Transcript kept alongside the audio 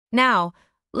Now,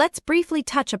 let's briefly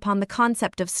touch upon the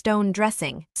concept of stone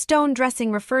dressing. Stone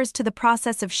dressing refers to the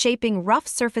process of shaping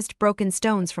rough-surfaced broken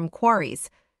stones from quarries.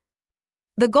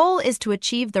 The goal is to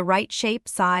achieve the right shape,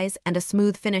 size, and a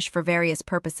smooth finish for various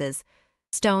purposes.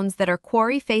 Stones that are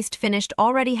quarry-faced finished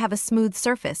already have a smooth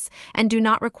surface and do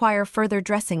not require further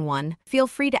dressing. Feel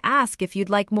free to ask if you'd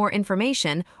like more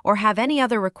information or have any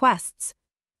other requests.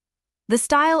 The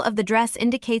style of the dress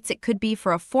indicates it could be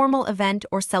for a formal event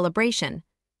or celebration.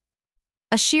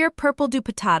 A sheer purple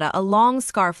dupatta, a long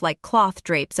scarf-like cloth,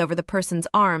 drapes over the person's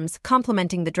arms,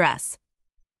 complementing the dress.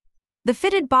 The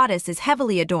fitted bodice is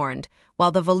heavily adorned,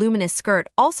 while the voluminous skirt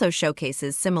also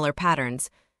showcases similar patterns.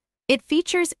 It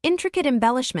features intricate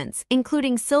embellishments,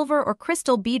 including silver or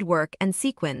crystal beadwork and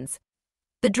sequins.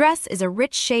 The dress is a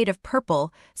rich shade of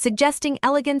purple, suggesting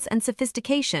elegance and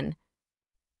sophistication.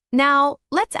 Now,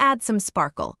 let's add some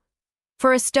sparkle.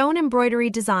 For a stone embroidery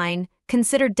design,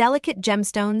 consider delicate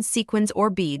gemstones, sequins, or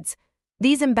beads.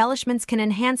 These embellishments can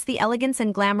enhance the elegance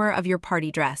and glamour of your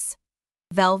party dress.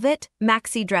 Velvet,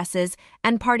 maxi dresses,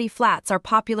 and party flats are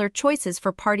popular choices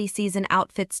for party season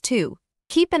outfits too.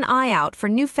 Keep an eye out for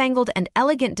newfangled and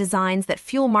elegant designs that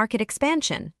fuel market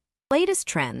expansion. Latest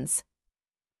trends.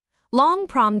 Long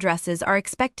prom dresses are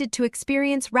expected to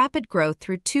experience rapid growth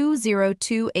through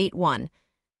 2021.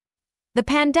 The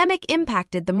pandemic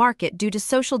impacted the market due to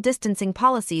social distancing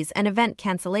policies and event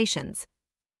cancellations.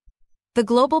 The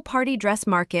global party dress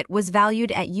market was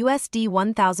valued at USD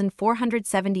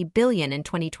 1,470 billion in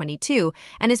 2022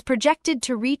 and is projected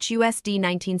to reach USD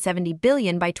 1970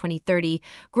 billion by 2030,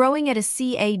 growing at a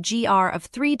CAGR of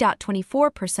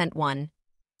 3.24%.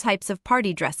 Types of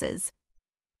party dresses.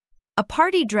 A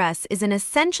party dress is an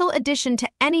essential addition to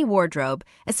any wardrobe,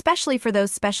 especially for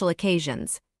those special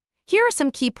occasions. Here are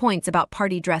some key points about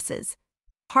party dresses.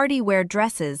 Party wear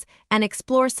dresses, and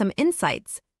explore some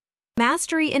insights.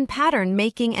 Mastery in pattern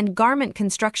making and garment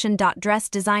construction. Dress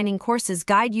designing courses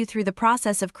guide you through the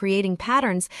process of creating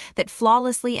patterns that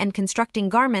flawlessly and constructing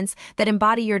garments that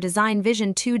embody your design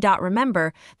vision.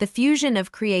 Remember, the fusion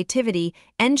of creativity,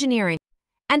 engineering,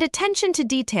 and attention to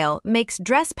detail makes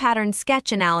dress pattern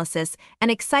sketch analysis an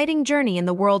exciting journey in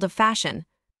the world of fashion.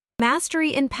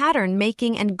 Mastery in pattern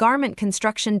making and garment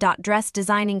construction. Dress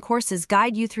designing courses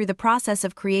guide you through the process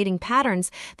of creating patterns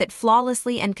that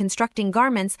flawlessly and constructing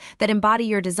garments that embody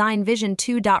your design vision.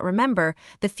 Remember,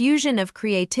 the fusion of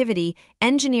creativity,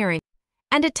 engineering,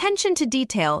 and attention to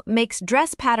detail makes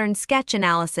dress pattern sketch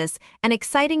analysis an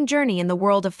exciting journey in the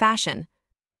world of fashion.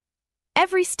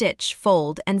 Every stitch,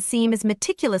 fold, and seam is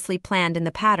meticulously planned in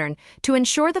the pattern to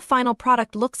ensure the final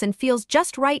product looks and feels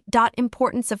just right.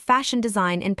 Importance of fashion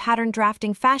design in pattern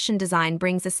drafting. Fashion design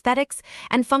brings aesthetics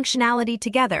and functionality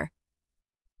together.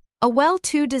 A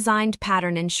well-designed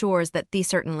pattern ensures that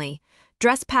certainly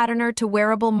dress patterner to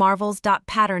wearable marvels.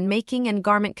 Pattern making and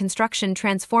garment construction.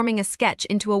 Transforming a sketch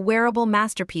into a wearable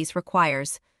masterpiece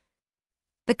requires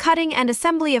the cutting and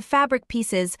assembly of fabric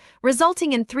pieces,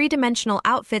 resulting in three-dimensional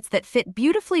outfits that fit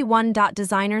beautifully.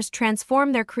 Designers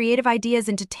transform their creative ideas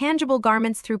into tangible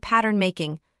garments through pattern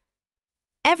making.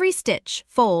 Every stitch,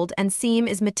 fold, and seam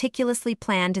is meticulously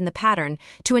planned in the pattern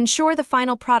to ensure the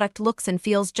final product looks and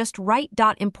feels just right.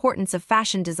 Importance of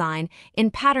fashion design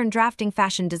in pattern drafting.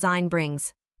 Fashion design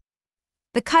brings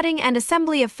the cutting and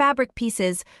assembly of fabric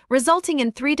pieces, resulting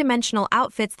in three-dimensional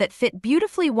outfits that fit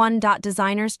beautifully.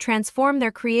 Designers transform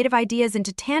their creative ideas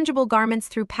into tangible garments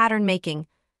through pattern making.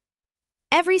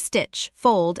 Every stitch,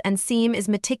 fold, and seam is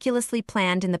meticulously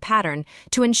planned in the pattern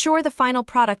to ensure the final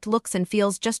product looks and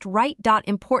feels just right.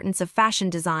 Importance of fashion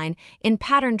design in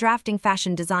pattern drafting.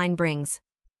 Fashion design brings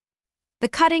the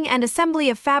cutting and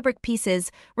assembly of fabric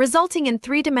pieces, resulting in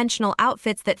three-dimensional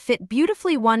outfits that fit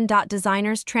beautifully.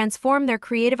 Designers transform their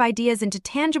creative ideas into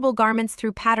tangible garments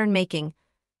through pattern making.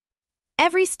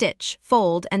 Every stitch,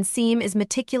 fold, and seam is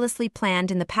meticulously planned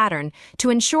in the pattern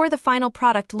to ensure the final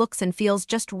product looks and feels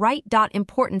just right.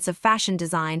 Importance of fashion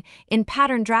design in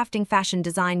pattern drafting. Fashion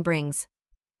design brings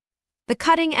the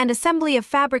cutting and assembly of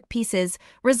fabric pieces,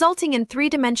 resulting in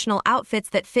three-dimensional outfits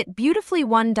that fit beautifully.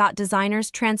 Designers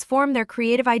transform their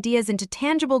creative ideas into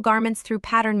tangible garments through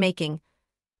pattern making.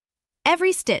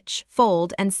 Every stitch,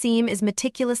 fold, and seam is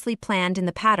meticulously planned in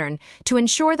the pattern to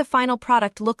ensure the final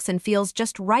product looks and feels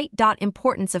just right.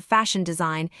 Importance of fashion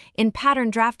design in pattern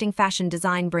drafting. Fashion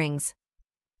design brings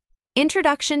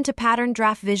introduction to pattern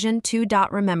draft vision.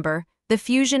 Remember, the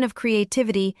fusion of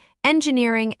creativity,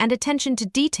 engineering, and attention to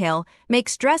detail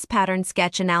makes dress pattern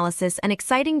sketch analysis an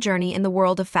exciting journey in the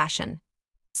world of fashion.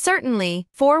 Certainly,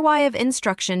 4Y of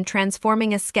instruction.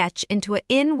 Transforming a sketch into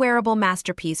an wearable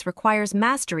masterpiece requires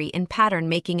mastery in pattern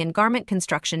making and garment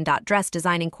construction. Dress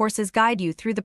designing courses guide you through the